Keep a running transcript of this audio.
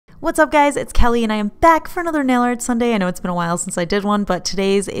What's up guys, it's Kelly and I am back for another nail art Sunday. I know it's been a while since I did one, but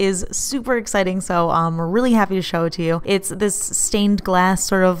today's is super exciting, so we're really happy to show it to you. It's this stained glass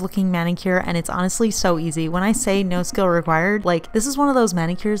sort of looking manicure and it's honestly so easy. When I say no skill required, like this is one of those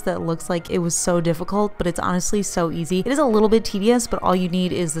manicures that looks like it was so difficult, but it's honestly so easy. It is a little bit tedious, but all you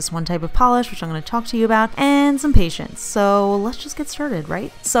need is this one type of polish, which I'm going to talk to you about, and some patience. So let's just get started,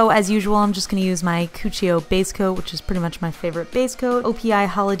 right? So as usual, I'm just going to use my Cuccio base coat, which is pretty much my favorite base coat. OPI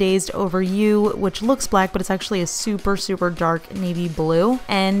Holiday Over You, which looks black, but it's actually a super dark navy blue,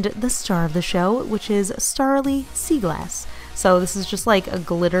 and the star of the show, which is Starly Sea Glass. So this is just like a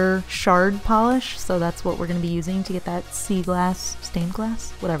glitter shard polish, so that's what we're going to be using to get that sea glass, stained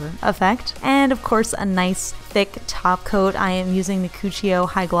glass, whatever effect. And of course a nice thick top coat. I am using the Cuccio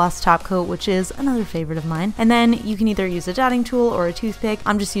high gloss top coat, which is another favorite of mine. And then you can either use a dotting tool or a toothpick.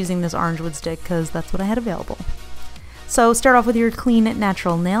 I'm just using this orange wood stick because that's what I had available. So start off with your clean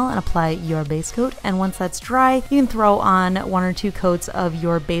natural nail and apply your base coat, and once that's dry you can throw on 1 or 2 coats of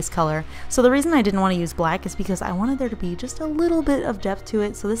your base color. So the reason I didn't want to use black is because I wanted there to be just a little bit of depth to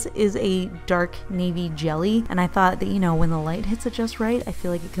it. So this is a dark navy jelly, and I thought that, you know, when the light hits it just right, I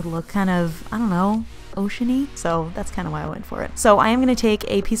feel like it could look kind of, I don't know, oceany, so that's kind of why I went for it. So I am going to take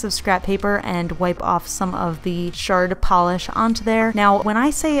a piece of scrap paper and wipe off some of the shard polish onto there. Now when I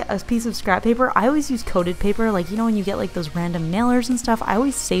say a piece of scrap paper, I always use coated paper. Like, you know, when you get like those random nailers and stuff, I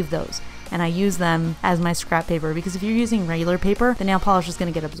always save those and I use them as my scrap paper, because if you're using regular paper, the nail polish is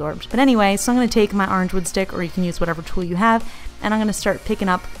going to get absorbed. But anyway, so I'm going to take my orange wood stick, or you can use whatever tool you have, and I'm going to start picking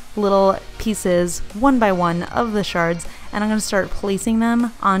up little pieces one by one of the shards, and I'm going to start placing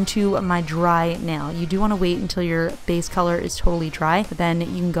them onto my dry nail. You do want to wait until your base color is totally dry, but then you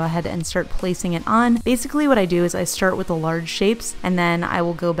can go ahead and start placing it on. Basically what I do is I start with the large shapes, and then I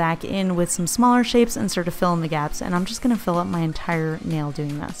will go back in with some smaller shapes and start to fill in the gaps, and I'm just going to fill up my entire nail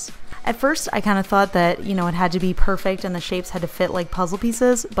doing this. At first, I kind of thought that, you know, it had to be perfect and the shapes had to fit like puzzle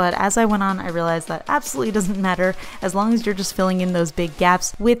pieces, but as I went on, I realized that absolutely doesn't matter. As long as you're just filling in those big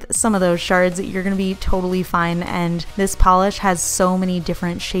gaps with some of those shards, you're going to be totally fine. And this polish has so many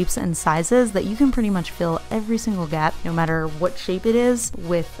different shapes and sizes that you can pretty much fill every single gap, no matter what shape it is,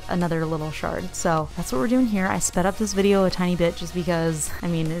 with another little shard. So that's what we're doing here. I sped up this video a tiny bit just because, I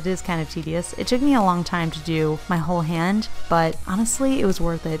mean, it is kind of tedious. It took me a long time to do my whole hand, but honestly, it was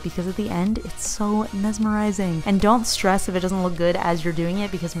worth it because at the end it's so mesmerizing. And don't stress if it doesn't look good as you're doing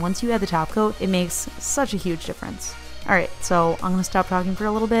it, because once you add the top coat, it makes such a huge difference. Alright, so I'm gonna stop talking for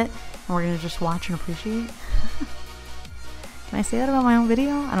a little bit and we're gonna just watch and appreciate. Can I say that about my own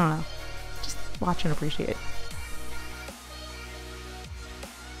video? I don't know. Just watch and appreciate.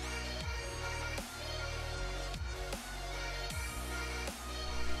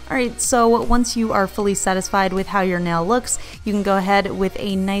 Alright, so once you are fully satisfied with how your nail looks, you can go ahead with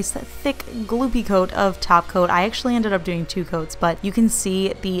a nice thick gloopy coat of top coat. I actually ended up doing 2 coats, but you can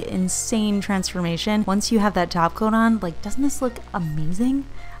see the insane transformation once you have that top coat on. Like, doesn't this look amazing?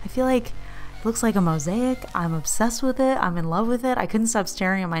 I feel like it looks like a mosaic. I'm obsessed with it. I'm in love with it. I couldn't stop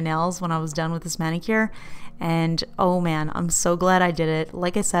staring at my nails when I was done with this manicure. And oh man, I'm so glad I did it.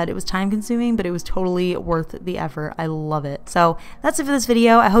 Like I said, it was time consuming, but it was totally worth the effort. I love it. So that's it for this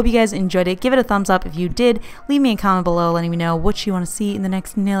video. I hope you guys enjoyed it. Give it a thumbs up if you did. Leave me a comment below letting me know what you want to see in the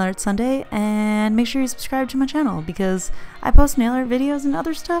next Nail Art Sunday. And make sure you subscribe to my channel because I post nail art videos and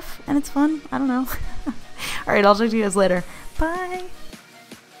other stuff and it's fun. I don't know. Alright, I'll talk to you guys later. Bye!